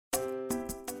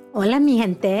Hola, mi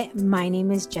gente. My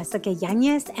name is Jessica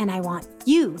Yanez, and I want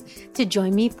you to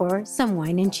join me for some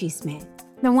Wine and Chisme.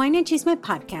 The Wine and Chisme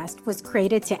podcast was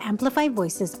created to amplify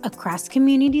voices across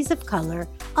communities of color,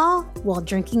 all while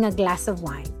drinking a glass of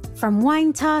wine. From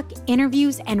wine talk,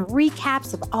 interviews, and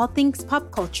recaps of all things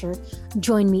pop culture,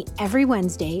 join me every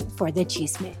Wednesday for the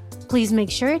Chisme. Please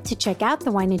make sure to check out the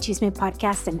Wine and Chisme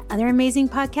podcast and other amazing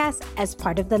podcasts as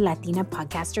part of the Latina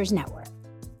Podcasters Network.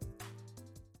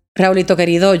 Raulito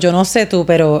querido, yo no sé tú,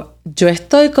 pero yo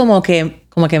estoy como que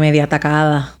media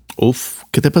atacada. Uf,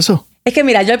 ¿qué te pasó? Es que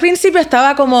mira, yo al principio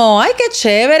estaba como, ay, qué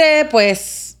chévere,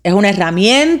 pues es una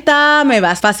herramienta, me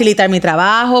va a facilitar mi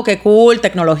trabajo, qué cool,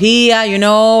 tecnología,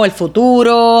 el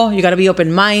futuro, you gotta be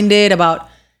open-minded about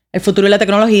el futuro de la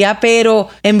tecnología, pero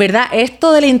en verdad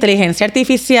esto de la inteligencia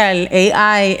artificial,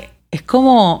 AI, es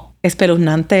como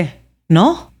espeluznante,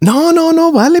 ¿no?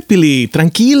 No, vale, Pili,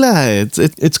 tranquila,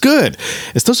 it's good.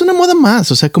 Esto es una moda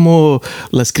más, o sea, como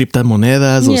las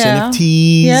criptomonedas, los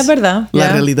NFTs, es verdad. La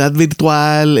realidad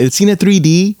virtual, el cine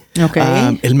 3D,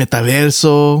 el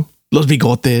metaverso, los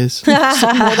bigotes.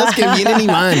 Son modas que vienen y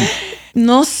van.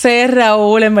 No sé,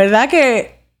 Raúl, en verdad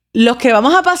que los que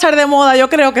vamos a pasar de moda yo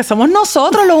creo que somos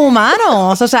nosotros los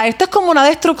humanos. O sea, esto es como una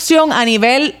destrucción a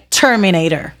nivel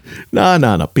Terminator.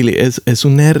 No, Pili, es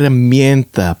una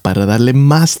herramienta para darle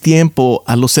más tiempo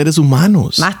a los seres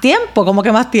humanos. ¿Más tiempo? ¿Cómo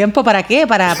que más tiempo? ¿Para qué?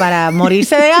 ¿Para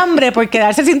morirse de hambre? ¿Por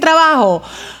quedarse sin trabajo?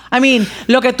 I mean,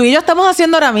 lo que tú y yo estamos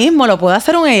haciendo ahora mismo lo puede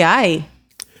hacer un AI.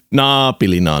 No,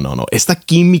 Pili, no. Esta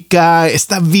química,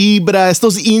 esta vibra,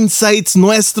 estos insights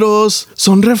nuestros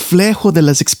son reflejo de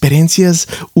las experiencias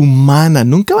humanas.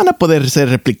 Nunca van a poder ser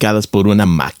replicadas por una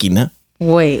máquina.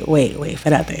 Wait,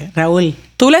 espérate. Raúl,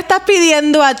 ¿tú le estás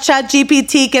pidiendo a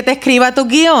ChatGPT que te escriba tus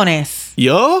guiones?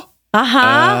 ¿Yo?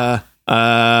 Ajá.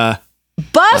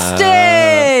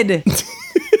 ¡Busted!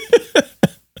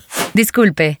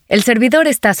 Disculpe, el servidor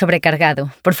está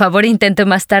sobrecargado. Por favor, intente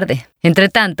más tarde. Entre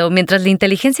tanto, mientras la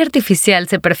inteligencia artificial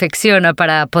se perfecciona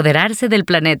para apoderarse del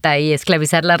planeta y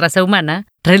esclavizar la raza humana,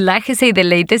 relájese y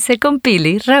deleítese con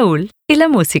Pili, Raúl y la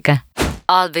música.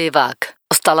 I'll be back.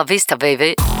 Hasta la vista,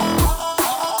 baby.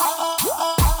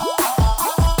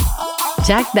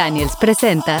 Jack Daniels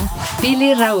presenta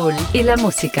Pili, Raúl y la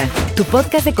música, tu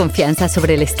podcast de confianza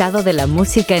sobre el estado de la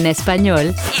música en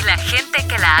español y la gente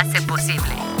que la hace posible.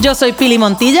 Yo soy Pili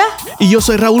Montilla. Y yo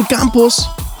soy Raúl Campos.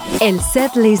 El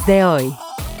setlist de hoy.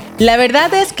 La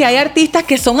verdad es que hay artistas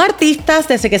que son artistas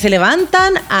desde que se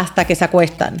levantan hasta que se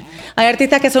acuestan. Hay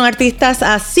artistas que son artistas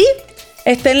así,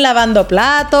 estén lavando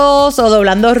platos o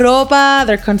doblando ropa.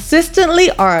 They're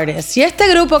consistently artists. Y este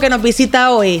grupo que nos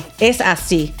visita hoy es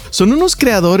así. Son unos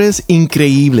creadores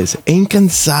increíbles e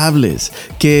incansables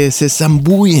que se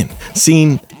zambullen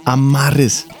sin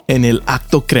amarres en el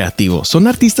acto creativo. Son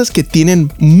artistas que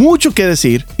tienen mucho que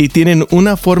decir y tienen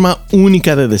una forma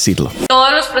única de decirlo.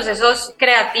 Todos los procesos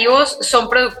creativos son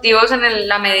productivos en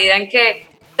la medida en que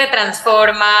se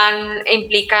transforman,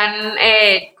 implican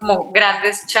como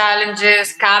grandes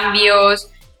challenges, cambios,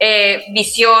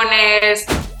 visiones.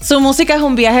 Su música es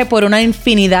un viaje por una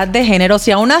infinidad de géneros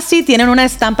y aún así tienen una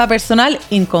estampa personal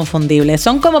inconfundible.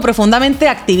 Son como profundamente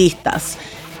activistas.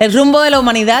 El rumbo de la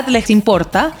humanidad les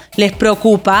importa, les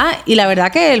preocupa y la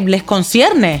verdad que les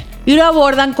concierne. Y lo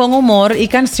abordan con humor y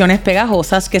canciones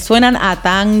pegajosas que suenan a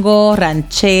tango,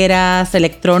 rancheras,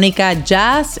 electrónica,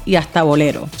 jazz y hasta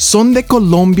bolero. Son de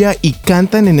Colombia y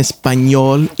cantan en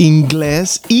español,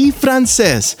 inglés y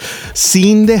francés,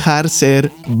 sin dejar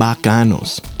ser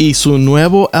bacanos. Y su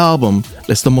nuevo álbum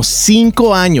les tomó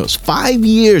 5 años, 5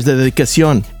 years de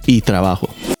dedicación y trabajo.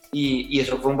 Y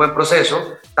eso fue un buen proceso,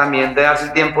 también de darse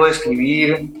el tiempo de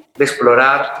escribir, de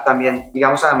explorar, también,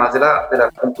 digamos, además de la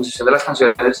composición de las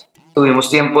canciones, tuvimos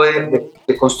tiempo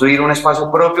de construir un espacio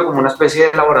propio, como una especie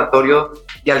de laboratorio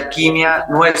de alquimia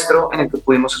nuestro, en el que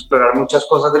pudimos explorar muchas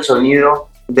cosas del sonido,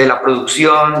 de la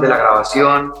producción, de la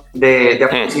grabación, de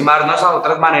aproximarnos a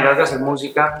otras maneras de hacer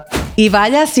música. Y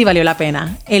vaya si valió la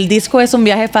pena. El disco es un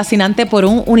viaje fascinante por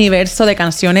un universo de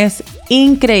canciones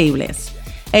increíbles.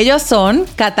 Ellos son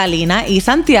Catalina y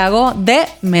Santiago de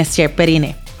Monsieur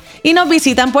Periné. Y nos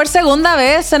visitan por segunda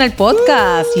vez en el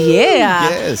podcast.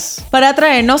 Yes. Para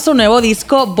traernos su nuevo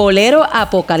disco Bolero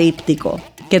Apocalíptico,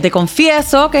 que te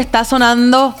confieso que está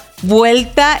sonando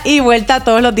vuelta y vuelta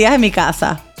todos los días en mi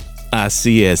casa.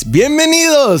 Así es.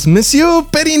 Bienvenidos, Monsieur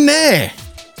Periné.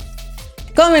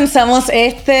 Comenzamos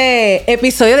este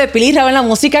episodio de Pili y Raúl en la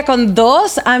música con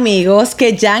dos amigos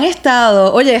que ya han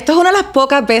estado... Oye, esto es una de las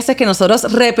pocas veces que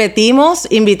nosotros repetimos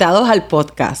invitados al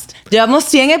podcast. Llevamos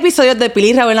 100 episodios de Pili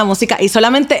y Raúl en la música y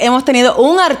solamente hemos tenido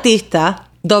un artista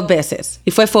 2 veces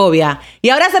y fue Fobia. Y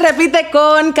ahora se repite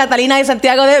con Catalina y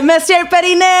Santiago de Monsieur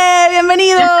Periné.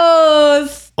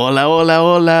 ¡Bienvenidos! Hola, hola,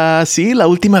 hola. Sí, la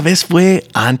última vez fue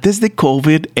antes de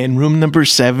COVID en Room Number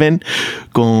 7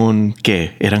 con,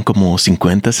 ¿qué? Eran como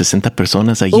 50, 60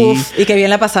 personas allí. Uf, y qué bien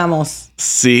la pasamos.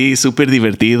 Sí, súper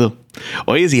divertido.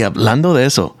 Oye, y hablando de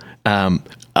eso,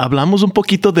 hablamos un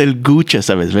poquito del Gucci,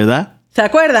 ¿sabes? ¿Verdad? ¿Se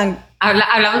acuerdan?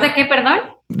 ¿Hablamos de qué, perdón?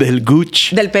 Del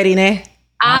Gucci. Del Periné.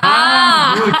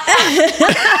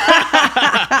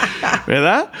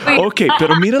 ¿Verdad? Ok,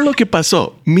 pero mira lo que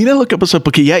pasó. Mira lo que pasó,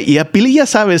 porque ya Pili ya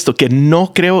sabe esto, que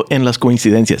no creo en las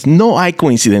coincidencias. No hay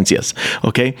coincidencias,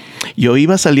 ¿ok? Yo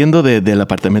iba saliendo del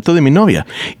apartamento de mi novia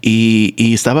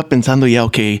y estaba pensando ya,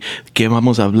 ok, ¿qué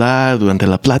vamos a hablar durante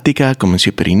la plática con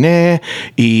Monsieur Periné?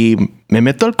 Y me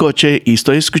meto al coche y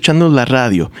estoy escuchando la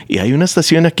radio. Y hay una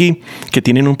estación aquí que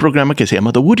tienen un programa que se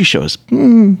llama The Woody Shows.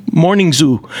 Morning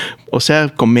Zoo. O sea,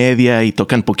 comedia y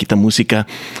tocan poquita música.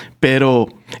 Pero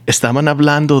estaban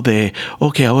hablando de,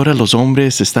 ok, ahora los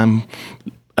hombres están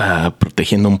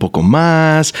protegiendo un poco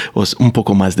más, o un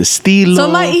poco más de estilo.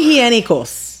 Son más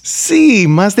higiénicos. Sí,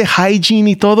 más de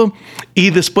hygiene y todo. Y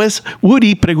después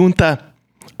Woody pregunta,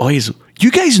 oye,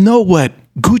 you guys know what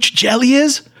Gooch Jelly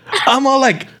is? I'm all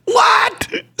like, what?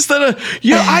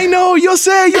 I know, yo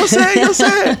sé. Oh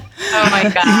my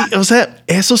God. Y, o sea,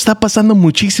 eso está pasando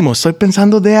muchísimo. Estoy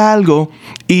pensando de algo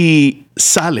y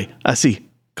sale así.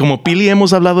 Como Pili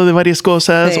hemos hablado de varias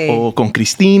cosas, sí, o con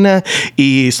Cristina,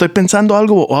 y estoy pensando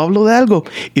algo o hablo de algo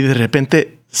y de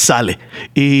repente sale.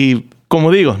 Y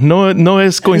como digo, no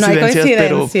es coincidencia, no hay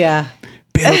coincidencia.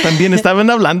 Pero también estaban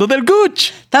hablando del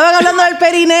Gucci. Estaban hablando del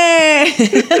Periné.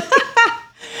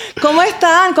 ¿Cómo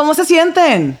están? ¿Cómo se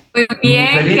sienten? Muy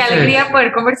bien, qué alegría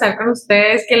poder conversar con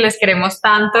ustedes, que les queremos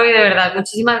tanto y de verdad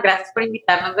muchísimas gracias por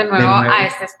invitarnos de nuevo a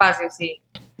este espacio, sí.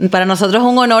 Para nosotros es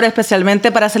un honor,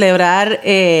 especialmente para celebrar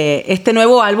este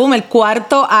nuevo álbum, el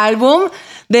 4º álbum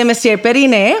de Monsieur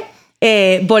Periné,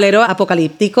 Bolero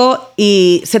Apocalíptico,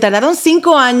 y se tardaron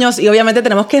 5 años y obviamente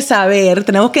tenemos que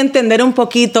entender un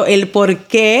poquito el por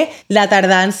qué la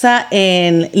tardanza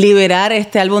en liberar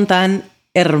este álbum tan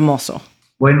hermoso.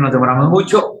 Bueno, nos demoramos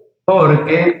mucho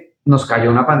porque nos cayó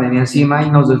una pandemia encima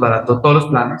y nos desbarató todos los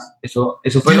planes. Eso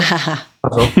fue lo que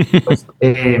pasó. Pues,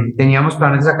 teníamos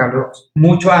planes de sacarlo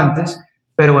mucho antes,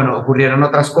 pero bueno, ocurrieron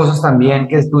otras cosas también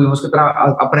que tuvimos que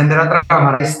aprender a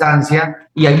trabajar a distancia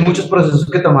y hay muchos procesos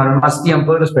que tomaron más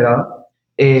tiempo de lo esperado.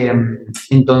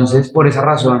 Entonces, por esa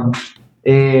razón,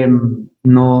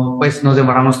 no, pues nos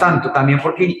demoramos tanto. También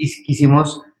porque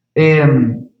quisimos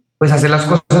pues hacer las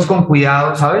cosas con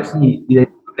cuidado, ¿sabes? Y de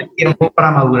tiempo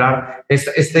para madurar.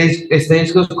 Este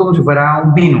disco es como si fuera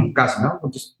un vino, casi, ¿no?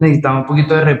 Entonces necesitaba un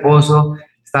poquito de reposo,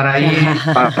 estar ahí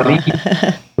para arriba.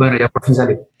 Bueno, ya por fin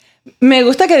salió. Me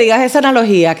gusta que digas esa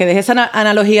analogía, que dejes esa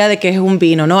analogía de que es un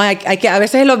vino, ¿no? Hay que, a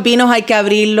veces los vinos hay que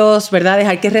abrirlos, ¿verdad?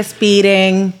 Dejar que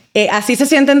respiren. Así se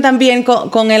sienten también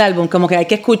con el álbum, como que hay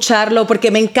que escucharlo, porque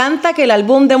me encanta que el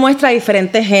álbum demuestra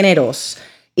diferentes géneros.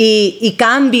 Y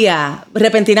cambia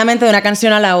repentinamente de una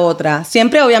canción a la otra.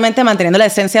 Siempre, obviamente, manteniendo la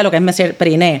esencia de lo que es Monsieur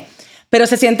Periné. Pero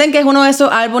se sienten que es uno de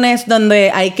esos álbumes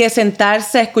donde hay que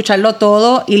sentarse, escucharlo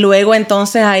todo y luego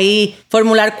entonces ahí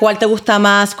formular cuál te gusta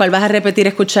más, cuál vas a repetir,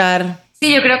 escuchar.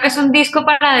 Sí, yo creo que es un disco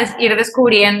para ir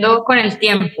descubriendo con el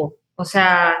tiempo. O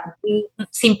sea,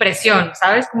 sin presión,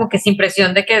 ¿sabes? Como que sin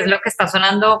presión de qué es lo que está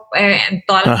sonando en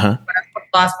todas las por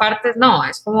todas partes. No,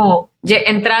 es como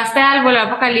entraste al Bolero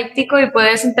Apocalíptico y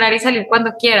puedes entrar y salir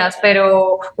cuando quieras,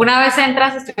 pero una vez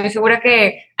entras estoy segura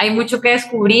que hay mucho que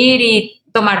descubrir y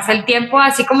tomarse el tiempo,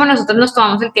 así como nosotros nos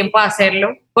tomamos el tiempo de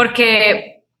hacerlo,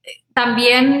 porque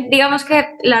también digamos que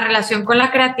la relación con la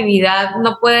creatividad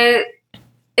no puede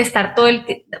estar todo el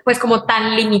pues como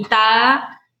tan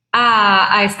limitada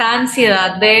a esta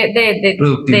ansiedad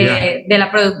de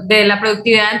la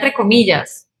productividad, entre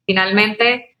comillas.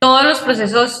 Finalmente, todos los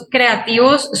procesos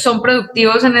creativos son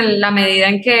productivos en la medida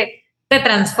en que te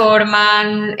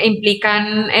transforman,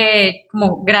 implican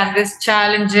como grandes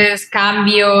challenges,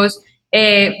 cambios,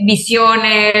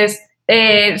 visiones,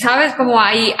 ¿sabes? Como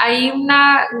hay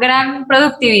una gran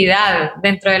productividad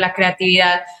dentro de la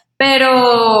creatividad,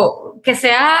 pero que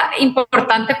sea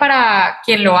importante para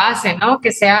quien lo hace, ¿no?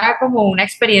 Que sea como una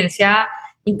experiencia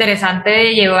interesante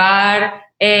de llevar,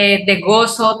 de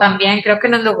gozo también. Creo que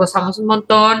nos lo gozamos un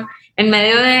montón en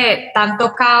medio de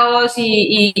tanto caos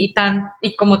y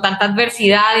como tanta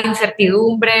adversidad,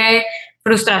 incertidumbre,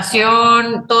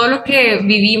 frustración, todo lo que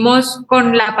vivimos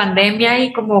con la pandemia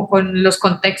y como con los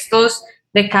contextos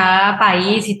de cada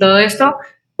país y todo esto,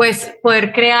 pues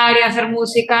poder crear y hacer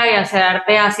música y hacer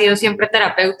arte ha sido siempre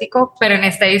terapéutico, pero en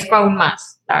este disco aún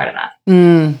más, la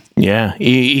verdad.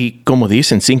 Y como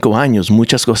dicen, 5 años,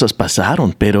 muchas cosas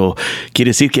pasaron, pero quiere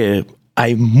decir que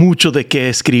hay mucho de qué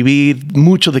escribir,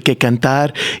 mucho de qué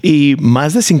cantar y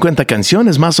más de 50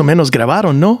 canciones más o menos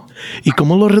grabaron, ¿no? ¿Y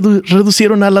cómo lo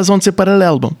reducieron a las 11 para el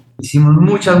álbum? Hicimos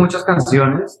muchas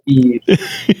canciones y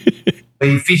fue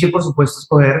difícil, por supuesto,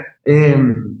 escoger,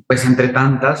 pues entre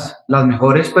tantas, las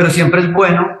mejores, pero siempre es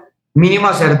bueno mínimo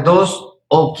hacer 2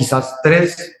 o quizás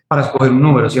 3 para escoger un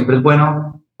número. Siempre es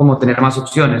bueno como tener más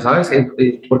opciones, ¿sabes?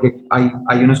 Porque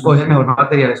uno escoge el mejor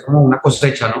material, es como una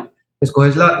cosecha, ¿no?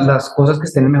 Escoges las cosas que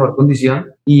estén en mejor condición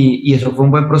y eso fue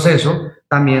un buen proceso.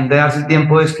 También de darse el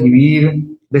tiempo de escribir,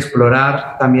 de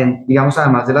explorar, también, digamos,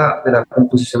 además de la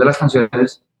composición de las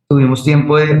canciones, tuvimos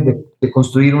tiempo de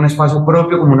construir un espacio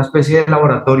propio, como una especie de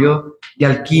laboratorio de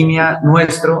alquimia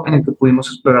nuestro, en el que pudimos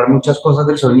explorar muchas cosas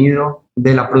del sonido,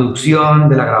 de la producción,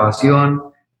 de la grabación,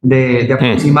 de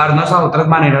aproximarnos a otras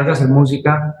maneras de hacer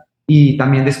música y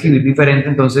también de escribir diferente.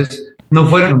 Entonces, no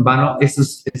fueron en vano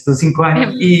estos 5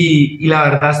 años y la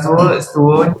verdad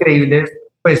estuvo increíble.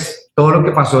 Pues todo lo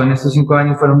que pasó en estos 5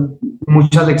 años fueron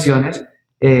muchas lecciones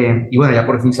y bueno, ya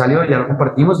por fin salió, ya lo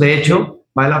compartimos. De hecho,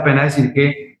 vale la pena decir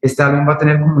que este álbum va a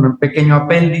tener como un pequeño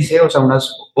apéndice, o sea,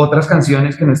 unas otras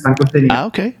canciones que no están contenidas. Ah,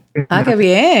 ok. Ah, qué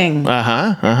bien.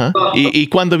 Ajá. ¿Y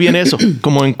cuándo viene eso?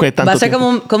 ¿Cómo en qué tanto Va a ser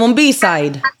tiempo? como un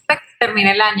B-side. Hasta que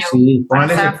termine el año. Sí,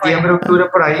 póngale septiembre, octubre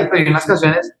por ahí, pero hay unas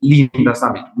canciones lindas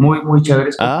también, muy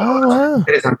chéveres, Wow.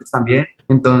 interesantes también.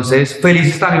 Entonces,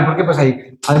 felices también porque pues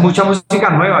hay mucha música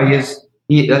nueva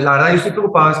y la verdad yo estoy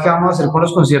preocupado es qué vamos a hacer con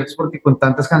los conciertos porque con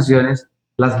tantas canciones,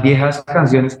 las viejas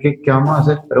canciones, ¿qué vamos a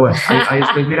hacer? Pero bueno, ahí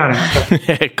después miraremos.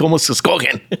 ¿Cómo se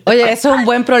escogen? Oye, eso es un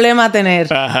buen problema a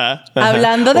tener. Ajá.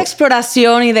 Hablando de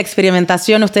exploración y de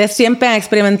experimentación, ustedes siempre han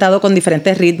experimentado con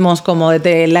diferentes ritmos, como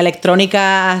desde la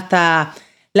electrónica hasta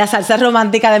la salsa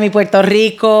romántica de mi Puerto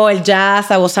Rico, el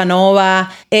jazz, la bossa nova.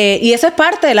 Y eso es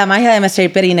parte de la magia de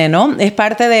Monsieur Periné, ¿no? Es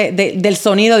parte del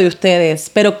sonido de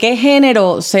ustedes. Pero ¿qué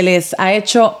género se les ha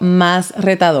hecho más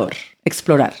retador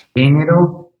explorar?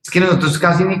 Género. Es que nosotros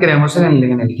casi ni creemos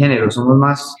en el género, somos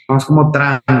más como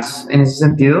trans en ese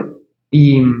sentido.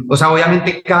 Y, o sea,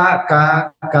 obviamente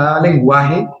cada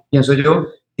lenguaje, pienso yo,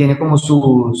 tiene como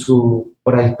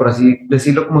por así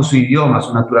decirlo, como su idioma,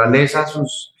 su naturaleza,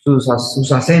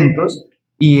 sus acentos.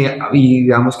 Y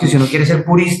digamos que si uno quiere ser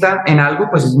purista en algo,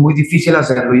 pues es muy difícil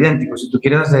hacerlo idéntico. Si tú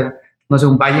quieres hacer, no sé,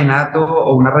 un vallenato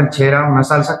o una ranchera, una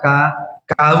salsa,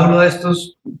 cada uno de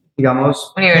estos,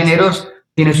 digamos, géneros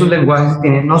tiene sus lenguajes,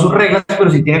 tiene no sus reglas,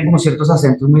 pero sí tiene como ciertos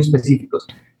acentos muy específicos.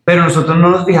 Pero nosotros no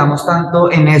nos fijamos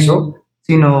tanto en eso,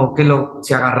 sino que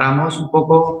si agarramos un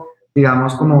poco,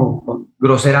 digamos, como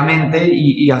groseramente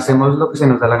y hacemos lo que se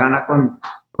nos da la gana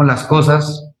con las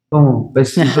cosas, como,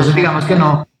 pues, entonces digamos que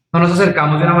no nos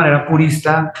acercamos de una manera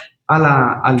purista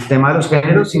al tema de los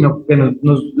géneros, sino que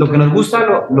lo que nos gusta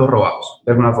lo robamos,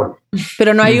 de alguna forma.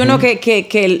 Pero no hay uno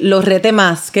que los rete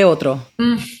más que otro.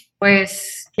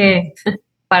 Pues, ¿qué?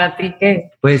 ¿Para ti qué?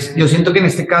 Pues yo siento que en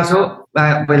este caso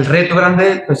el reto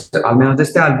grande, pues al menos de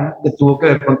este álbum, que tuvo que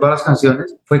ver con todas las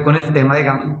canciones, fue con el tema,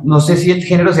 digamos, no sé si el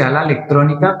género sea la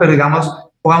electrónica, pero digamos,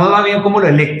 pongamos más bien como lo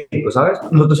eléctrico, ¿sabes?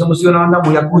 Nosotros hemos sido una banda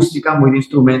muy acústica, muy de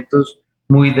instrumentos,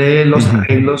 muy de los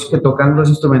arreglos que tocan los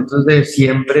instrumentos de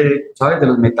siempre, ¿sabes? De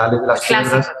los metales, de las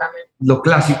cuerdas, lo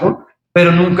clásico,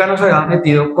 pero nunca nos habíamos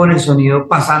metido con el sonido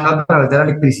pasando a través de la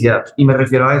electricidad. Y me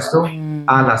refiero a esto,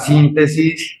 a la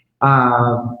síntesis,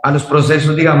 a los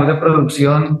procesos, digamos, de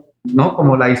producción, ¿no?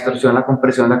 Como la distorsión, la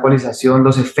compresión, la ecualización,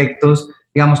 los efectos,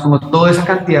 digamos, como toda esa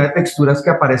cantidad de texturas que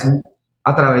aparecen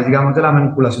a través, digamos, de la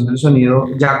manipulación del sonido,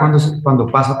 ya cuando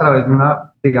pasa a través de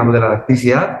digamos, de la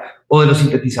electricidad o de los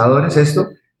sintetizadores, esto,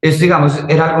 digamos,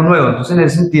 era algo nuevo. Entonces, en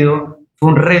ese sentido, fue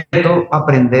un reto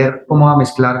aprender cómo a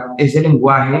mezclar ese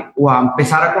lenguaje o a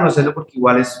empezar a conocerlo, porque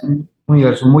igual es un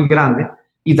universo muy grande,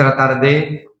 y tratar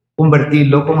de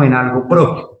convertirlo como en algo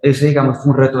propio. Ese, digamos,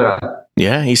 fue un reto grande.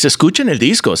 Y se escucha en el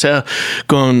disco, o sea,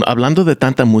 hablando de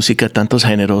tanta música, tantos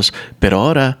géneros, pero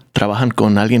ahora trabajan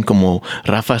con alguien como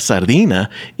Rafa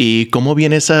Sardina. ¿Y cómo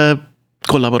viene esa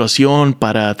colaboración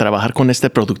para trabajar con este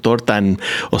productor también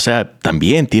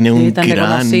tiene un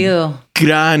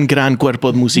gran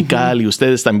cuerpo musical y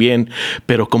ustedes también,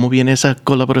 pero cómo viene esa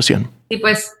colaboración? Sí,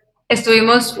 pues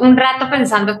estuvimos un rato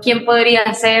pensando quién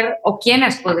podría ser o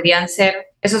quiénes podrían ser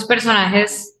esos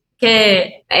personajes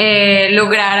que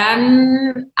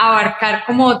lograran abarcar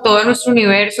como todo nuestro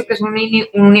universo, que es un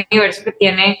universo que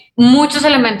tiene muchos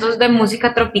elementos de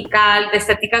música tropical, de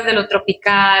estéticas de lo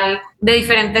tropical, de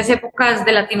diferentes épocas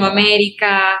de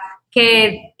Latinoamérica,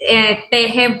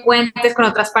 teje puentes con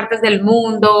otras partes del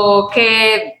mundo,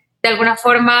 que de alguna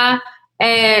forma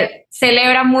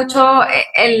celebra mucho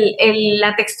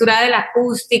la textura de la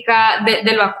acústica,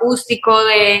 de lo acústico,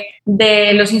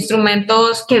 de los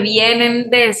instrumentos que vienen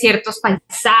de ciertos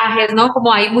paisajes, ¿no?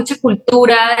 Como hay mucha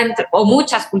cultura, o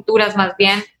muchas culturas más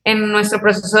bien, en nuestro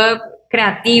proceso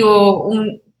creativo,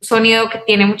 un sonido que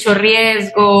tiene mucho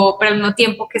riesgo, pero al mismo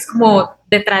tiempo que es como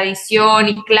de tradición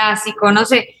y clásico, no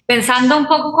sé, pensando un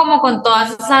poco como con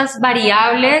todas esas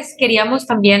variables, queríamos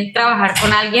también trabajar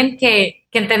con alguien que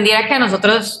entendiera que a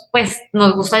nosotros pues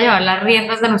nos gusta llevar las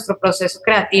riendas de nuestro proceso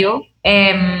creativo.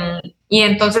 Y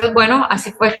entonces, bueno,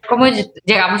 así fue como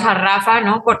llegamos a Rafa,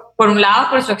 ¿no? Por un lado,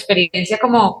 por su experiencia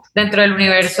como dentro del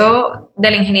universo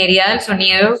de la ingeniería del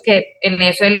sonido, que en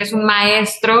eso él es un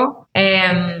maestro.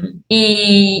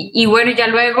 Y bueno, ya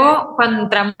luego, cuando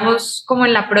entramos como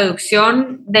en la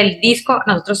producción del disco,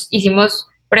 nosotros hicimos,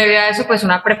 previo a eso, pues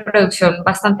una preproducción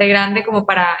bastante grande como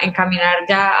para encaminar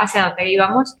ya hacia dónde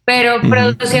íbamos. Pero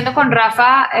produciendo con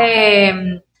Rafa,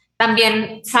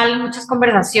 también salen muchas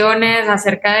conversaciones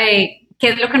acerca de qué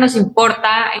es lo que nos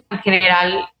importa en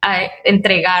general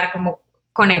entregar, como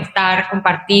conectar,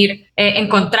 compartir,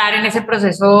 encontrar en ese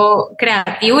proceso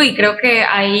creativo, y creo que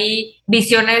hay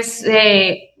visiones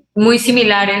muy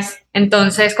similares,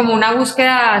 entonces como una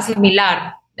búsqueda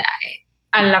similar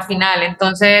a la final.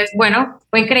 Entonces, bueno,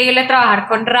 fue increíble trabajar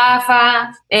con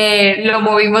Rafa, lo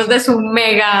movimos de su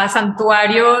mega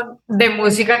santuario de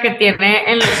música que tiene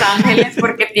en Los Ángeles,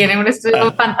 porque tiene un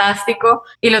estudio fantástico,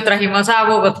 y lo trajimos a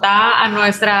Bogotá, a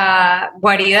nuestra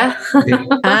guarida. Sí.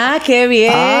 Ah, qué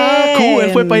bien. Ah, cool.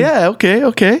 Él fue para allá. Ok.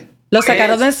 Lo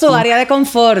sacaron de su área de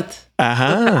confort.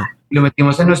 Ajá. Lo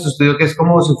metimos en nuestro estudio, que es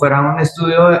como si fuera un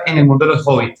estudio en el mundo de los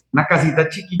hobbits, una casita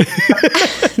chiquita.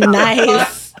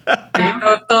 Nice.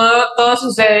 Todo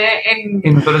sucede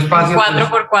En un solo espacio.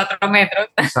 4x4 metros.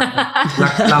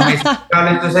 La mesa,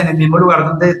 entonces en el mismo lugar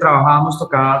donde trabajábamos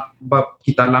tocaba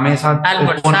quitar la mesa,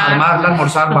 armarla,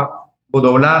 almorzar,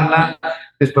 doblarla,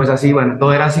 después así, bueno,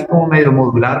 todo era así como medio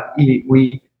modular y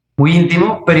muy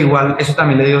íntimo, pero igual eso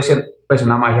también le dio pues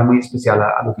una magia muy especial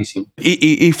a lo que hicimos.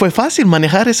 Y fue fácil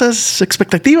manejar esas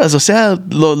expectativas, o sea,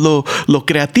 lo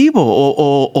creativo,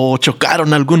 o chocaron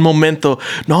en algún momento.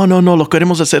 No, lo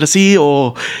queremos hacer así,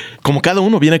 o como cada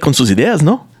uno viene con sus ideas,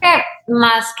 ¿no?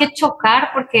 Más que chocar,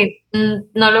 porque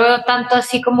no lo veo tanto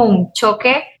así como un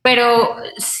choque, pero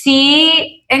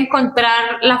sí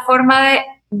encontrar la forma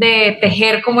de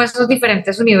tejer como esos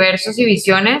diferentes universos y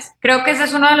visiones. Creo que ese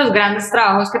es uno de los grandes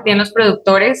trabajos que tienen los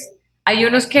productores. Hay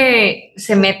unos que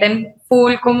se meten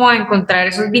full como a encontrar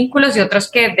esos vínculos, y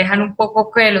otros que dejan un poco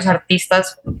que los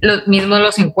artistas los mismos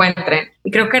los encuentren.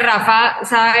 Y creo que Rafa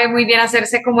sabe muy bien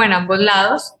hacerse como en ambos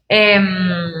lados.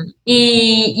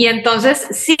 Y entonces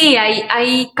sí,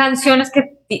 hay canciones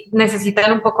que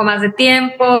necesitan un poco más de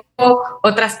tiempo,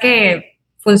 otras que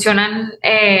funcionan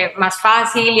más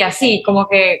fácil, y así, como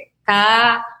que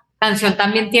cada canción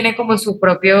también tiene como su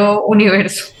propio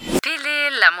universo.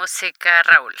 Pili la música,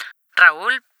 Raúl.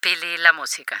 Raúl, Pili, la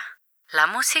música. La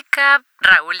música,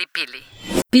 Raúl y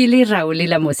Pili. Pili, Raúl y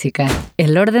la música.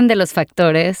 El orden de los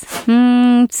factores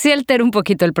sí altera un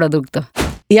poquito el producto.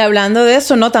 Y hablando de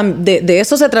eso, ¿no? De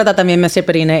eso se trata también Monsieur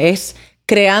Periné, es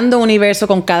creando un universo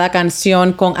con cada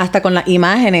canción, hasta con las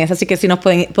imágenes. Así que si nos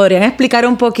podrían explicar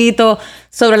un poquito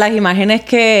sobre las imágenes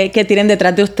que tienen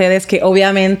detrás de ustedes, que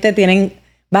obviamente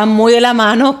van muy de la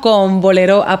mano con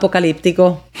Bolero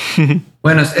Apocalíptico.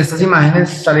 Bueno, estas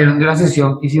imágenes salieron de una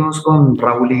sesión que hicimos con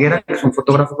Raúl Higuera, que es un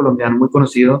fotógrafo colombiano muy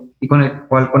conocido y con el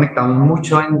cual conectamos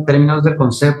mucho en términos del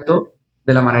concepto,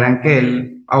 de la manera en que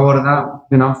él aborda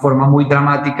de una forma muy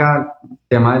dramática el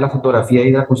tema de la fotografía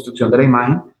y de la construcción de la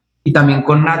imagen. Y también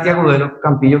con Natia Gudelo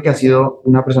Campillo, que ha sido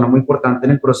una persona muy importante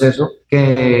en el proceso,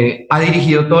 que ha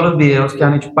dirigido todos los videos que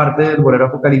han hecho parte del Bolero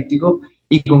Apocalíptico,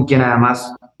 y con quien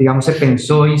además, digamos, se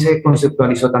pensó y se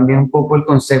conceptualizó también un poco el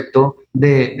concepto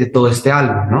de todo este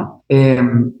álbum, ¿no?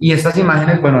 Y estas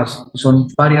imágenes, bueno, son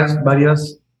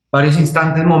varios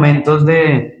instantes, momentos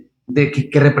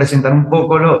que representan un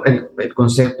poco el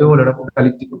concepto de Bolero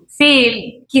Apocalíptico.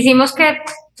 Sí, quisimos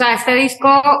o sea, este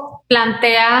disco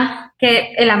plantea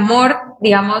que el amor,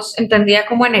 digamos, entendida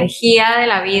como energía de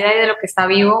la vida y de lo que está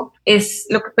vivo, es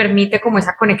lo que permite como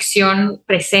esa conexión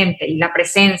presente y la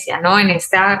presencia, ¿no? En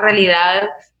esta realidad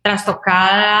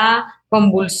trastocada,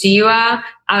 convulsiva,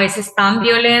 a veces tan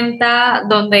violenta,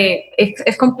 donde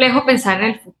es complejo pensar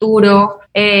en el futuro,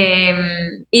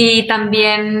 y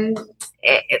también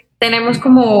tenemos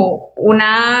como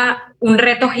una un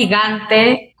reto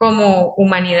gigante como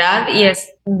humanidad y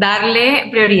es darle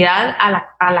prioridad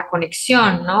a la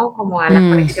conexión, ¿no? Como a la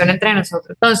conexión entre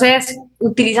nosotros. Entonces,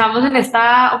 utilizamos en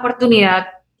esta oportunidad,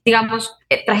 digamos,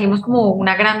 trajimos como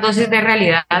una gran dosis de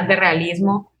realidad, de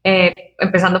realismo,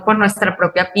 empezando por nuestra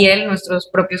propia piel, nuestros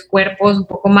propios cuerpos, un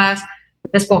poco más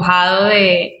despojado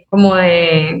de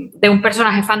un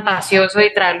personaje fantasioso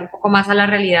y traerlo un poco más a la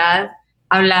realidad,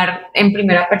 hablar en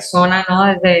primera persona, ¿no?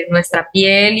 Desde nuestra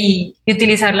piel y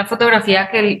utilizar la fotografía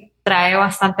que trae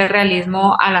bastante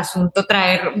realismo al asunto,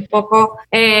 traer un poco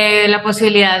la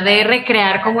posibilidad de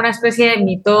recrear como una especie de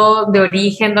mito de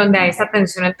origen donde hay esta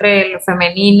tensión entre lo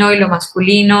femenino y lo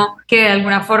masculino, que de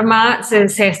alguna forma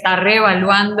se está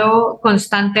reevaluando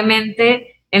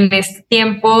constantemente en este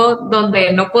tiempo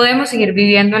donde no podemos seguir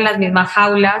viviendo en las mismas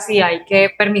jaulas y hay que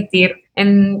permitir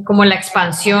como la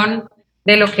expansión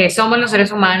de lo que somos los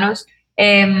seres humanos,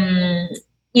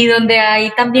 y donde hay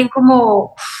también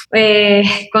como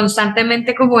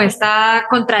constantemente como esta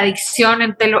contradicción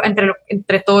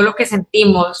entre todo lo que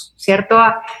sentimos, ¿cierto?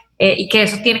 Y que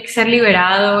eso tiene que ser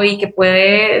liberado y que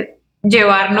puede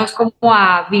llevarnos como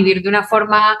a vivir de una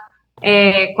forma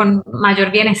con mayor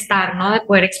bienestar, ¿no? De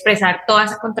poder expresar toda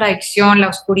esa contradicción, la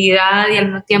oscuridad y al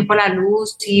mismo tiempo la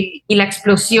luz y la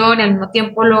explosión y al mismo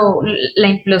tiempo la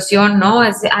implosión, ¿no?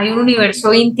 Hay un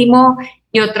universo íntimo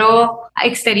y otro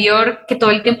exterior que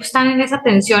todo el tiempo están en esa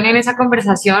tensión, en esa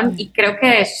conversación, y creo que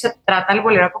de eso se trata el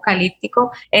bolero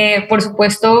apocalíptico. Por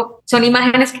supuesto, son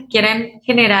imágenes que quieren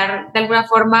generar de alguna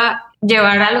forma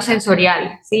llevar a lo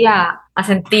sensorial, ¿sí? A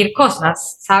sentir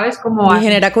cosas, ¿sabes? Como y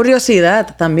genera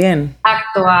curiosidad también.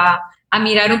 Exacto, a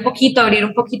mirar un poquito, a abrir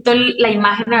un poquito la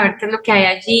imagen, a ver qué es lo que hay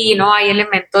allí, ¿no? Hay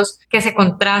elementos que se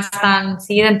contrastan,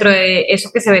 ¿sí? Dentro de eso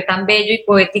que se ve tan bello y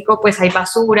poético, pues hay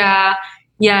basura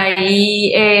y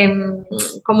hay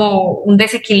como un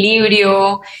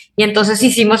desequilibrio, y entonces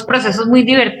hicimos procesos muy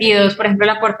divertidos. Por ejemplo,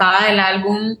 la portada del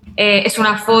álbum es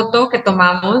una foto que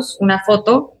tomamos, una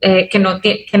foto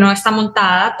que no está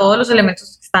montada, todos los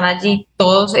elementos que están allí,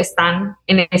 todos están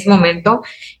en ese momento,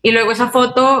 y luego esa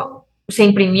foto se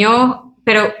imprimió,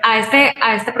 pero a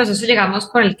este proceso llegamos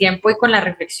con el tiempo y con la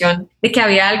reflexión de que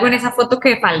había algo en esa foto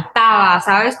que faltaba,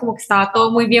 ¿sabes? Como que estaba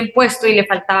todo muy bien puesto y le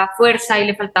faltaba fuerza y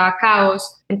le faltaba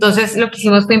caos. Entonces lo que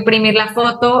hicimos fue imprimir la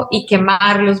foto y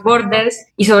quemar los bordes,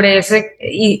 y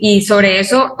sobre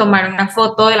eso tomar una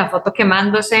foto de la foto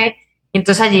quemándose. Y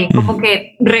entonces allí como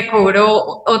que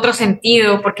recobró otro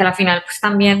sentido, porque al final pues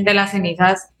también de las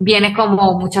cenizas viene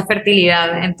como mucha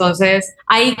fertilidad. Entonces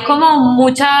hay como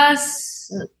mucha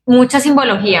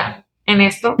simbología en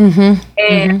esto,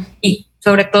 y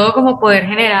sobre todo como poder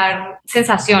generar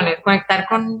sensaciones, conectar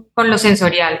con lo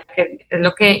sensorial, que es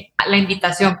la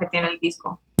invitación que tiene el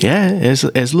disco.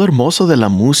 Es lo hermoso de la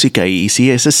música y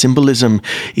sí, ese simbolism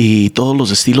y todos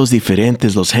los estilos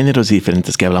diferentes, los géneros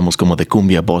diferentes que hablamos, como de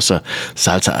cumbia, bossa,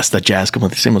 salsa, hasta jazz, como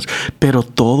decimos, pero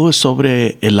todo es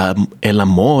sobre el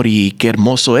amor y qué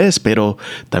hermoso es, pero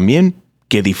también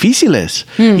qué difícil es.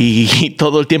 Y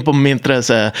todo el tiempo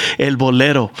mientras el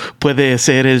bolero puede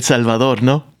ser el salvador,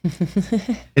 ¿no?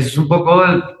 Eso es un poco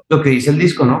lo que dice el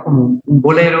disco, ¿no? Como un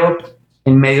bolero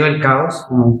en medio del caos,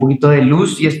 como un poquito de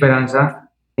luz y esperanza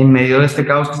en medio de este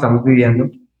caos que estamos viviendo.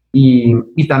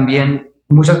 Y también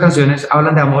muchas canciones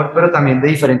hablan de amor, pero también de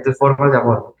diferentes formas de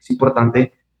amor. Es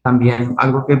importante también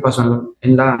algo que pasó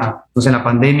en la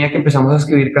pandemia, que empezamos a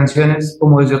escribir canciones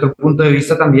como desde otro punto de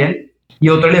vista también. Y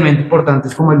otro elemento importante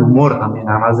es como el humor también,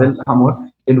 además del amor,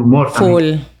 el humor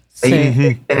también.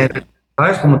 Sí.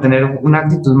 ¿Sabes? Como tener una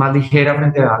actitud más ligera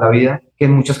frente a la vida, que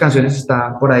en muchas canciones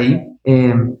está por ahí.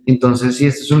 Entonces, sí,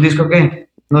 este es un disco que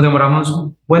nos demoramos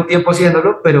un buen tiempo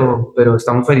haciéndolo, pero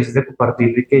estamos felices de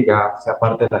compartir y que ya sea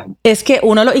parte de la gente. Es que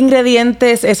uno de los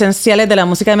ingredientes esenciales de la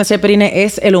música de Monsieur Periné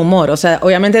es el humor. O sea,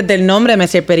 obviamente del nombre de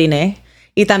Monsieur Periné.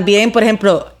 Y también, por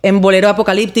ejemplo, en Bolero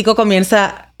Apocalíptico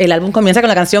el álbum comienza con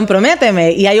la canción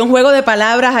Prométeme, y hay un juego de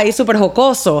palabras ahí súper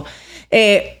jocoso.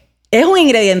 Es un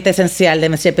ingrediente esencial de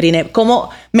Monsieur Periné.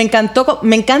 Me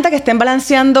encanta que estén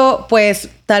balanceando, pues,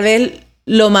 tal vez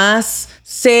lo más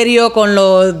serio con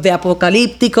lo de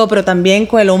apocalíptico, pero también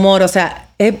con el humor. O sea,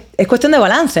 es cuestión de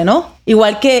balance, ¿no?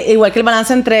 Igual que el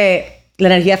balance entre la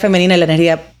energía femenina y la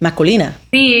energía masculina.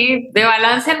 Sí, de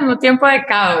balance al mismo tiempo de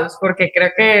caos, porque creo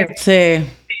que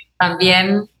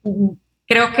también,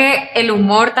 creo que el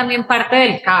humor también parte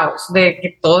del caos, de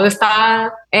que todo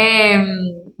está,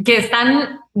 que es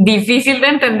tan difícil de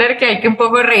entender que hay que un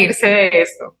poco reírse de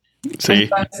esto. Sí,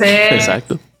 entonces,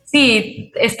 exacto.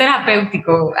 Sí, es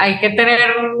terapéutico, hay que tener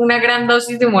una gran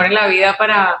dosis de humor en la vida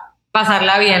para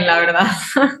pasarla bien, la verdad.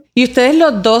 ¿Y ustedes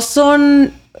los dos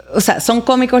son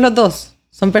cómicos los dos?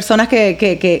 O Son personas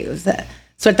que o sea,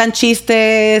 sueltan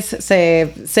chistes,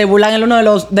 se burlan el uno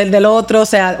del otro, o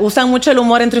sea, usan mucho el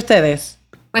humor entre ustedes.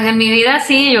 Pues en mi vida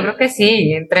sí, yo creo que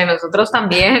sí, entre nosotros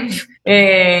también,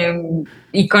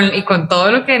 y con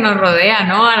todo lo que nos rodea,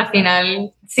 ¿no? Al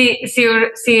final,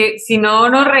 si no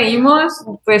nos reímos,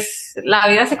 pues la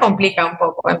vida se complica un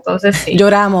poco, entonces sí.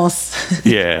 Lloramos.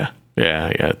 Yeah.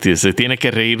 Se tiene que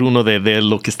reír uno de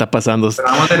lo que está pasando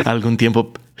algún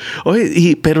tiempo.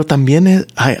 Oye, pero también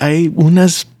hay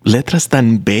unas letras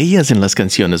tan bellas en las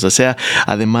canciones. O sea,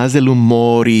 además del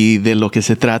humor y de lo que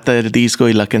se trata del disco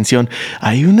y la canción,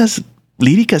 hay unas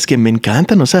líricas que me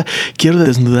encantan. O sea, quiero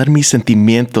desnudar mi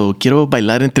sentimiento, quiero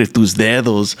bailar entre tus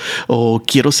dedos, o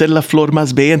quiero ser la flor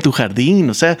más bella en tu jardín.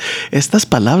 O sea, estas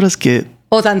palabras que...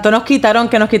 O tanto nos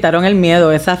quitaron el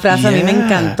miedo. Esa frase a mí me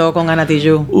encantó con Ana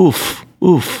Tijoux.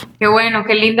 Uf. Qué bueno,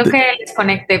 qué lindo que les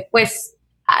conecte. Pues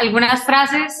algunas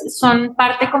frases son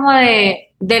parte como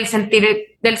del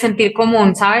sentir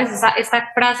común, ¿sabes? Esta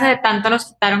frase de tanto nos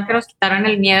quitaron que nos quitaron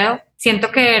el miedo, siento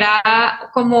que era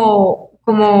como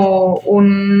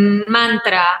un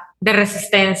mantra de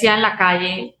resistencia en la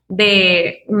calle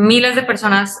de miles de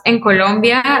personas en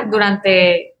Colombia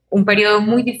durante un periodo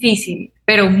muy difícil,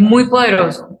 pero muy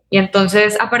poderoso. Y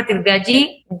entonces, a partir de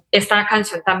allí, esta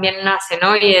canción también nace,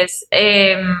 ¿no? Y es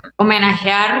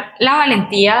homenajear la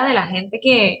valentía de la gente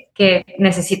que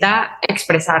necesita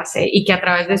expresarse y que a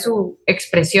través de su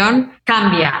expresión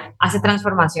cambia, hace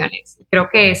transformaciones. Creo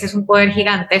que ese es un poder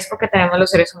gigantesco que tenemos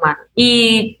los seres humanos.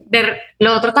 Y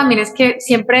lo otro también es que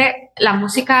siempre la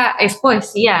música es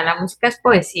poesía,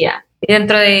 Y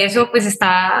dentro de eso, pues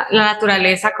está la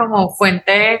naturaleza como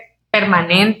fuente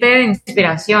permanente de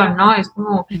inspiración, ¿no? Es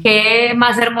como, qué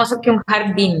más hermoso que un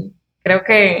jardín. Creo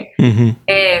que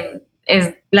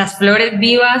es las flores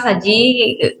vivas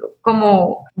allí,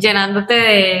 como llenándote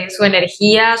de su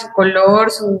energía, su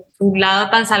color, su lado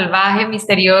tan salvaje,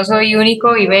 misterioso y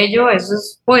único y bello. Eso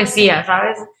es poesía,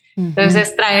 ¿sabes?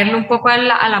 Entonces, traerlo un poco a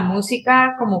la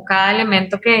música, como cada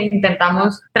elemento que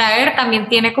intentamos traer, también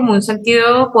tiene como un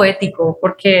sentido poético,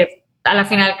 porque a la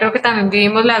final creo que también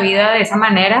vivimos la vida de esa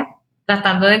manera,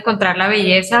 tratando de encontrar la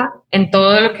belleza en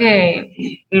todo lo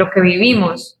que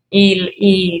vivimos.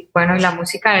 Y bueno, la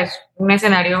música es un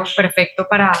escenario perfecto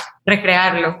para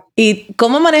recrearlo. ¿Y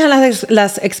cómo manejan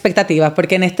las expectativas?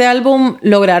 Porque en este álbum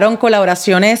lograron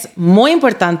colaboraciones muy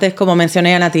importantes, como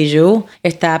mencioné a Ana Tijoux,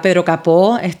 está Pedro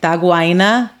Capó, está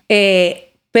Guayna,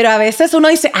 pero a veces uno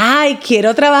dice, ay,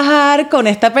 quiero trabajar con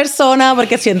esta persona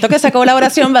porque siento que esa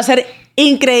colaboración va a ser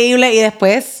increíble, y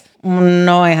después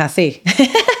no es así.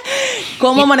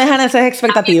 ¿Cómo manejan esas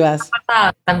expectativas?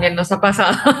 También nos ha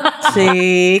pasado.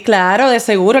 Sí, claro, de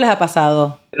seguro les ha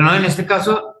pasado. Pero no, en este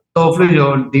caso todo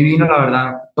fluyó divino, la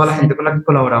verdad. Toda la gente con la que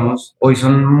colaboramos hoy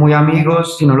son muy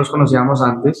amigos, si no los conocíamos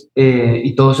antes,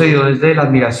 y todo se dio desde la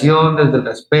admiración, desde el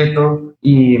respeto,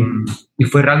 y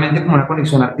fue realmente como una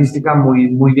conexión artística muy,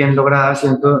 muy bien lograda,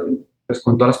 siento, pues,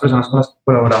 con todas las personas con las que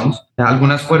colaboramos.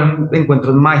 Algunas fueron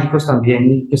encuentros mágicos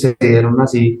también y que se dieron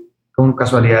así con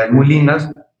casualidades muy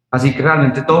lindas. Así que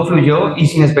realmente todo fluyó y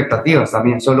sin expectativas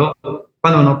también, solo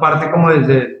cuando uno parte como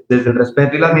desde el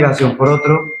respeto y la admiración por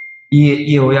otro,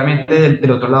 y obviamente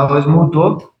del otro lado es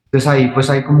mutuo, entonces ahí pues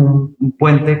hay como un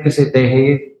puente que se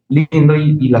teje lindo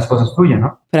y las cosas fluyen,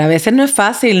 ¿no? Pero a veces no es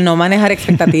fácil no manejar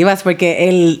expectativas porque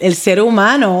el ser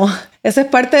humano, eso es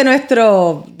parte de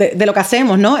de lo que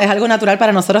hacemos, ¿no? Es algo natural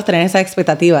para nosotros tener esas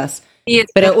expectativas. Sí,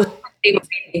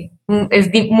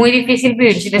 muy difícil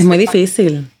vivir sin es muy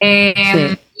difícil. Sí.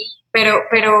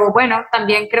 Pero bueno,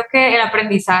 también creo que el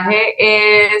aprendizaje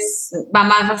va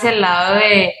más hacia el lado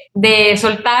de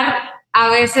soltar a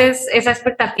veces esa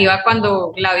expectativa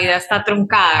cuando la vida está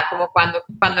truncada, como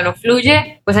cuando no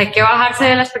fluye, pues hay que bajarse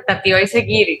de la expectativa y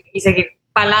seguir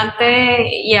para adelante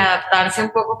y adaptarse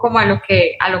un poco como a lo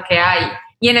que hay.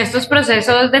 Y en estos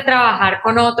procesos de trabajar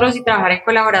con otros y trabajar en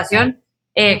colaboración,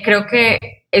 creo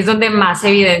que es donde más se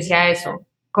evidencia eso,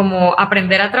 como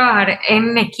aprender a trabajar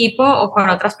en equipo o con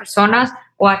otras personas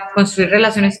o a construir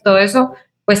relaciones y todo eso,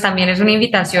 pues también es una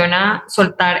invitación a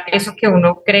soltar eso que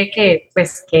uno cree que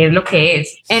es lo que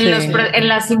es. Sí. En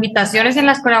las invitaciones, en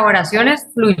las colaboraciones,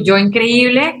 fluyó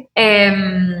increíble,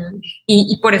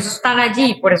 y por eso están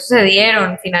allí, por eso se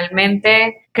dieron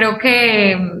finalmente. Creo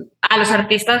que a los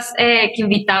artistas que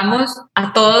invitamos,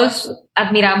 a todos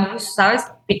admiramos, ¿sabes?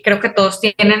 Y creo que todos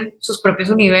tienen sus propios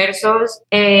universos,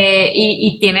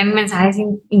 y tienen mensajes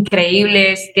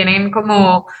increíbles, tienen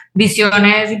como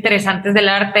visiones interesantes del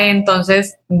arte.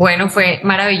 Entonces, bueno, fue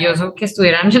maravilloso que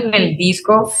estuvieran en el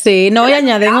disco. Sí, no, y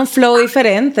añaden un flow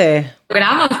diferente.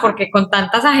 logramos, porque con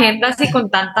tantas agendas y con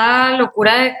tanta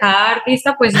locura de cada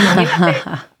artista, pues imagínate.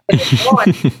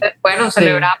 Bueno,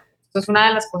 celebramos. Esto es una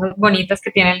de las cosas bonitas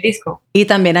que tiene el disco. Y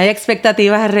también hay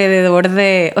expectativas alrededor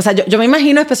de... O sea, yo me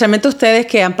imagino, especialmente ustedes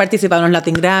que han participado en los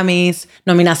Latin Grammys,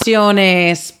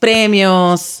 nominaciones,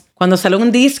 premios. Cuando sale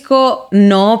un disco,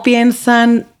 no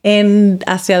piensan en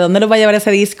hacia dónde los va a llevar ese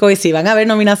disco y si van a haber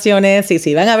nominaciones, y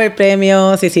si van a haber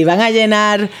premios, y si van a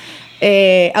llenar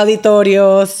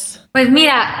auditorios. Pues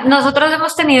mira, nosotros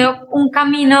hemos tenido un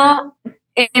camino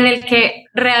en el que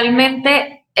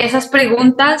realmente esas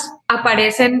preguntas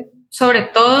aparecen sobre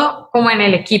todo como en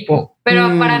el equipo,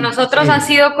 pero para nosotros ha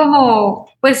sido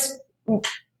como, pues,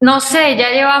 no sé, ya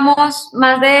llevamos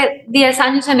más de 10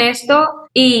 años en esto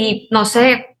y no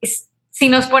sé, si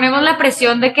nos ponemos la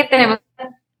presión de que tenemos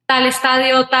tal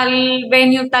estadio, tal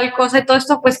venue, tal cosa y todo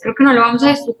esto, pues creo que no lo vamos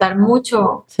a disfrutar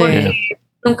mucho, porque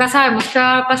nunca sabemos qué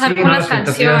va a pasar con las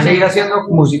canciones. Seguir haciendo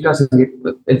música, seguir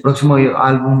el próximo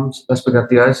álbum, la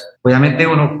expectativa es, obviamente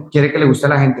uno quiere que le guste a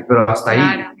la gente, pero hasta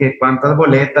ahí, que cuántas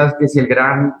boletas, que si el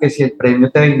Grammy, que si el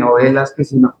premio TV novelas, que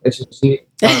si no, eso sí.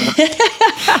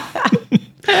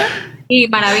 Y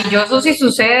maravilloso si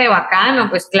sucede, bacano,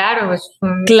 pues claro.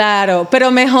 Claro, pero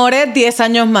mejores 10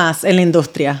 años más en la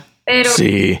industria. Pero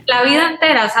la vida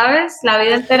entera, ¿sabes? La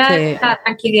vida entera, la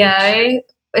tranquilidad de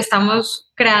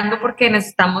estamos creando porque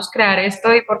necesitamos crear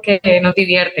esto y porque nos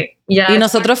divierte. Y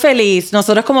nosotros felices,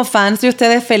 nosotros como fans de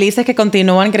ustedes felices que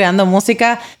continúan creando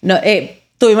música.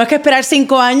 Tuvimos que esperar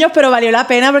 5 años, pero valió la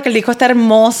pena porque el disco está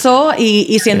hermoso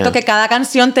y siento que cada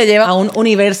canción te lleva a un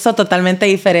universo totalmente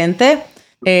diferente.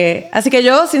 Así que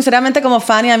yo, sinceramente, como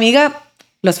fan y amiga,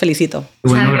 los felicito.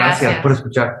 Bueno, gracias por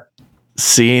escuchar.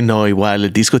 Sí, no, igual,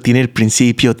 el disco tiene el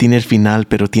principio, tiene el final,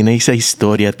 pero tiene esa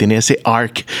historia, tiene ese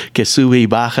arc que sube y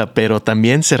baja, pero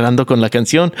también cerrando con la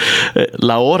canción,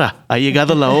 la hora, ha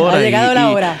llegado la hora. Ha llegado la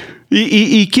hora.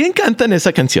 ¿Y quién canta en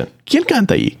esa canción? ¿Quién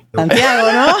canta ahí?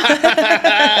 Santiago, ¿no?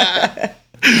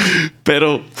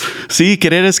 Pero sí,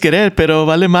 querer es querer, pero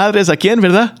vale madres a quién,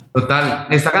 ¿verdad? Total,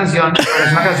 esta canción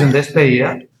es una canción de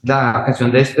despedida, la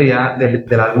canción de despedida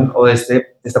del álbum o de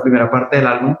esta primera parte del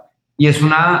álbum, y es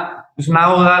una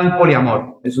oda al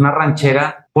poliamor, es una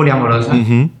ranchera poliamorosa,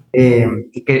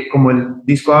 y que como el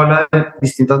disco habla de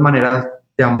distintas maneras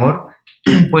de amor,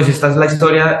 pues esta es la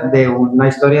historia de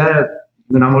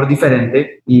un amor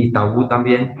diferente y tabú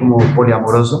también, como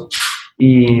poliamoroso.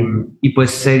 Y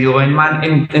pues se dio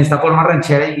en esta forma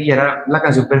ranchera y era la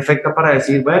canción perfecta para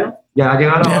decir, bueno, ya ha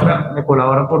llegado la hora, me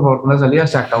colaboran por favor con la salida,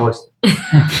 se acabó esto.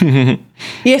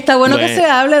 Y está bueno que se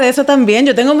hable de eso también.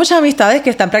 Yo tengo muchas amistades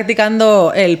que están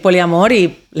practicando el poliamor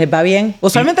y les va bien.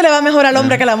 Usualmente le va mejor al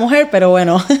hombre que a la mujer, pero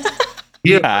bueno.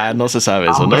 No se sabe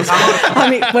eso, ¿no?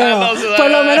 Bueno, por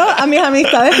lo menos a mis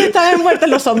amistades que están envueltas,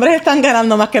 los hombres están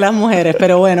ganando más que las mujeres,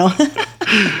 pero bueno.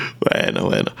 Bueno.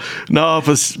 No,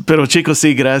 pues, pero chicos,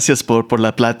 sí, gracias por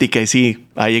la plática y sí,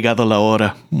 ha llegado la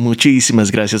hora.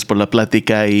 Muchísimas gracias por la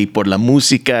plática y por la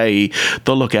música y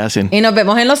todo lo que hacen. Y nos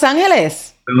vemos en Los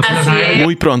Ángeles.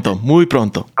 Muy pronto.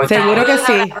 Seguro que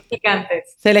sí.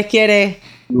 Se les quiere.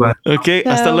 Ok,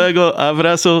 chao. Hasta luego.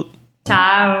 Abrazo.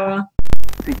 Chao.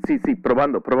 Sí,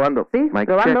 probando. Sí, Mic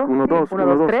probando. check, 1, 2, 1,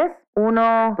 2, 3.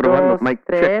 1, 2,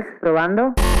 3,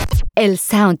 probando. El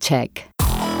soundcheck.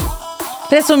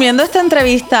 Resumiendo esta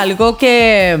entrevista, algo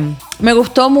que me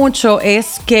gustó mucho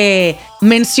es que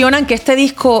mencionan que este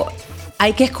disco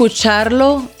hay que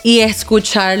escucharlo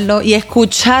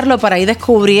para ir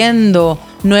descubriendo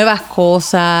nuevas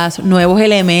cosas, nuevos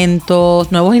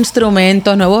elementos, nuevos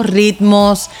instrumentos, nuevos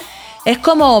ritmos. Es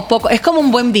como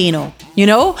un buen vino, you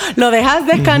know? Lo dejas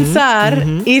descansar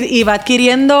y va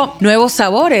adquiriendo nuevos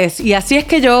sabores. Y así es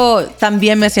que yo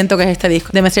también me siento que es este disco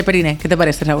de Monsieur Periné. ¿Qué te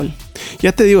parece, Raúl?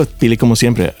 Ya te digo, Pili, como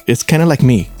siempre, it's kind of like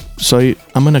me.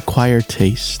 I'm an acquired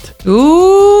taste.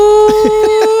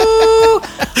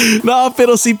 No,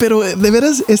 pero de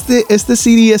veras, este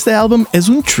CD, este álbum es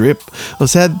un trip. O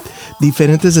sea,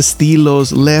 diferentes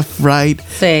estilos, left, right,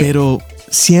 pero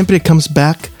siempre comes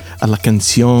back a la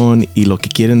canción y lo que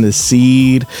quieren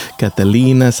decir.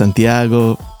 Catalina,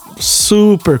 Santiago,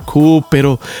 super cool,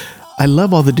 pero I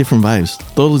love all the different vibes.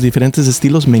 Todos los diferentes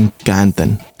estilos me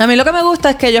encantan. A mí lo que me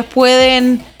gusta es que ellos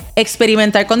pueden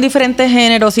experimentar con diferentes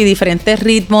géneros y diferentes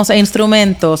ritmos e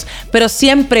instrumentos, pero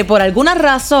siempre, por alguna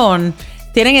razón,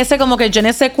 tienen ese como que je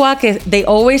ne sais quoi, que they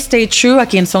always stay true a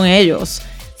quien son ellos.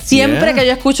 Siempre que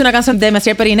yo escucho una canción de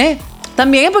Monsieur Periné,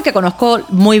 también es porque conozco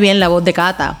muy bien la voz de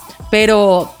Cata,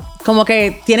 pero como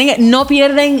que no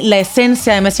pierden la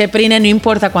esencia de Monsieur Periné, no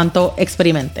importa cuánto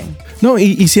experimenten. No,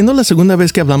 y siendo la segunda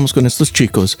vez que hablamos con estos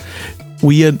chicos,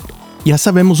 ya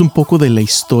sabemos un poco de la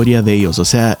historia de ellos. O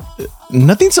sea,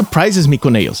 nothing surprises me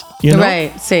con ellos. You know?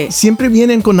 Right, sí. Siempre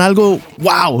vienen con algo,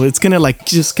 wow, it's gonna like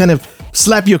just kind of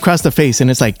slap you across the face and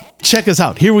it's like, check us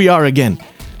out, here we are again.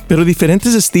 Pero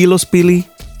diferentes estilos, Pili,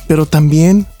 pero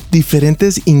también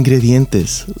diferentes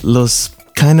ingredientes. Los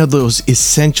kind of those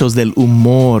essentials del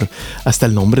humor, hasta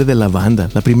el nombre de la banda,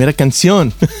 la primera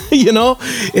canción. You know,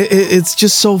 it's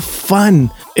just so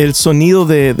fun. El sonido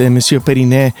de Monsieur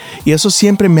Periné, y eso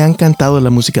siempre me ha encantado la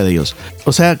música de ellos.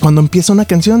 O sea, cuando empieza una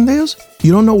canción de ellos,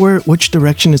 you don't know which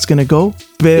direction it's gonna go,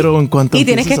 pero en cuanto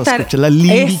empiezas a escuchar la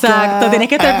lírica. Exacto, tienes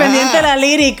que estar pendiente de la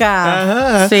lírica.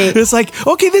 Ajá. Sí. It's like,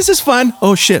 okay, this is fun.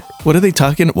 Oh shit, what are they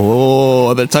talking?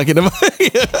 Oh, they're talking about.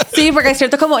 Sí, porque es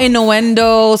cierto, como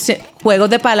innuendos, juegos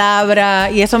de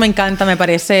palabra, y eso me encanta, me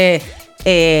parece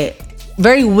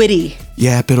very witty.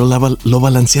 Yeah, pero lo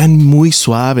balancean muy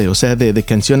suave, o sea, de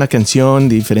canción a canción,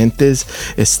 diferentes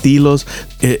estilos.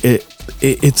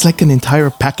 It's like an entire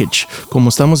package. Como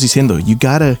estamos diciendo, you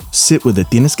gotta sit with it.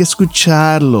 Tienes que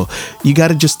escucharlo. You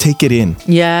gotta just take it in.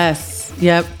 Yes,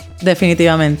 yep,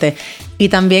 definitivamente. Y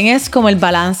también es como el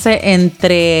balance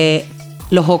entre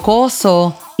lo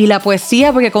jocoso y la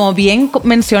poesía, porque como bien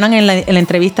mencionan en la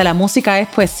entrevista, la música es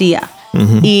poesía.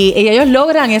 Uh-huh. Y ellos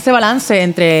logran ese balance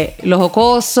entre lo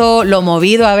jocoso, lo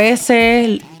movido a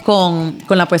veces con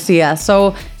la poesía.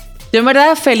 So, yo en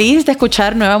verdad feliz de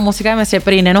escuchar nueva música de Monsieur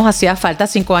Periné. Nos hacía falta,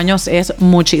 5 años es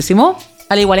muchísimo.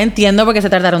 Al igual entiendo por qué se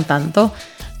tardaron tanto.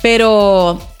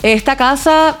 Pero esta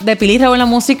casa de Pili y Raúl en la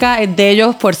música es de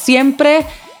ellos por siempre.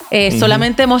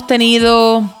 Solamente hemos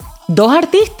tenido 2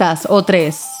 artistas o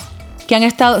 3 que han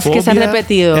estado, Fobia, que se han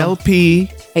repetido. LP.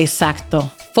 Exacto.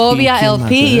 Fobia,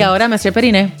 LP y ahora Monsieur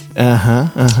Periné.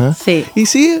 Ajá. Sí. Y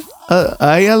sí,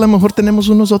 ahí a lo mejor tenemos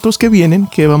unos otros que vienen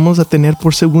que vamos a tener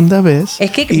por segunda vez.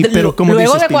 Es que pero como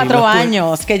luego dices, de 4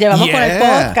 años que llevamos con el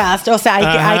podcast, o sea,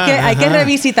 hay que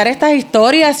revisitar estas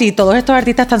historias, y todos estos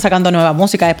artistas están sacando nueva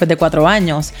música después de 4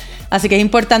 años. Así que es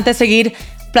importante seguir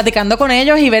platicando con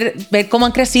ellos y ver cómo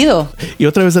han crecido. Y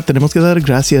otra vez le tenemos que dar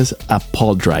gracias a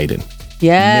Paul Dryden.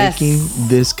 Yes. Making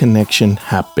this connection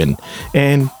happen.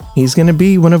 And he's going to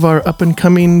be one of our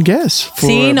up-and-coming guests.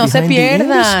 Sí, no se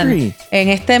pierdan. En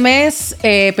este mes,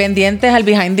 pendientes al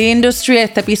Behind the Industry.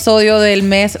 Este episodio del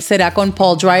mes será con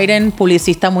Paul Dryden,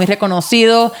 publicista muy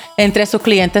reconocido. Entre sus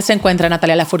clientes se encuentra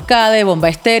Natalia Lafourcade, Bomba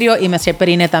Estéreo y Monsieur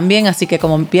Periné también. Así que,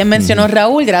 como bien mencionó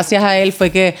Raúl, gracias a él fue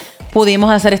que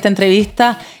pudimos hacer esta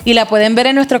entrevista. Y la pueden ver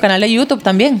en nuestro canal de YouTube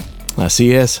también.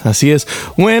 Así es.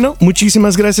 Bueno,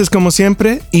 muchísimas gracias como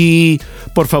siempre, y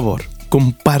por favor,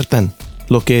 compartan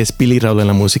lo que es Pili y Raúl en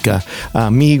la música.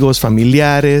 Amigos,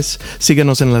 familiares,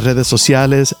 síganos en las redes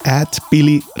sociales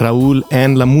 @Pili Raúl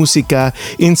en la música,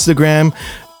 Instagram,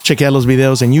 chequea los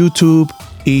videos en YouTube.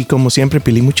 Y como siempre,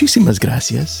 Pili, muchísimas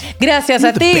gracias. Gracias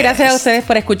a ti, gracias a ustedes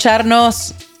por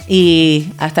escucharnos, y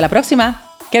hasta la próxima.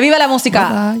 ¡Que viva la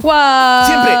música! Bye. Bye.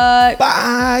 Siempre.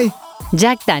 Bye.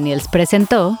 Jack Daniels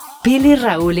presentó Pili,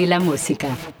 Raúl y la música,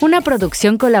 una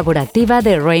producción colaborativa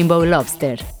de Rainbow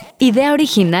Lobster. Idea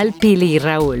original Pili y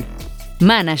Raúl.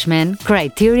 Management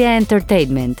Criteria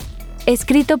Entertainment.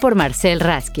 Escrito por Marcel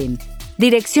Raskin.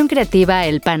 Dirección creativa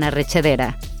El Pana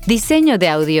Rechedera. Diseño de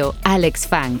audio Alex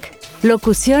Funk.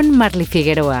 Locución Marley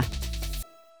Figueroa.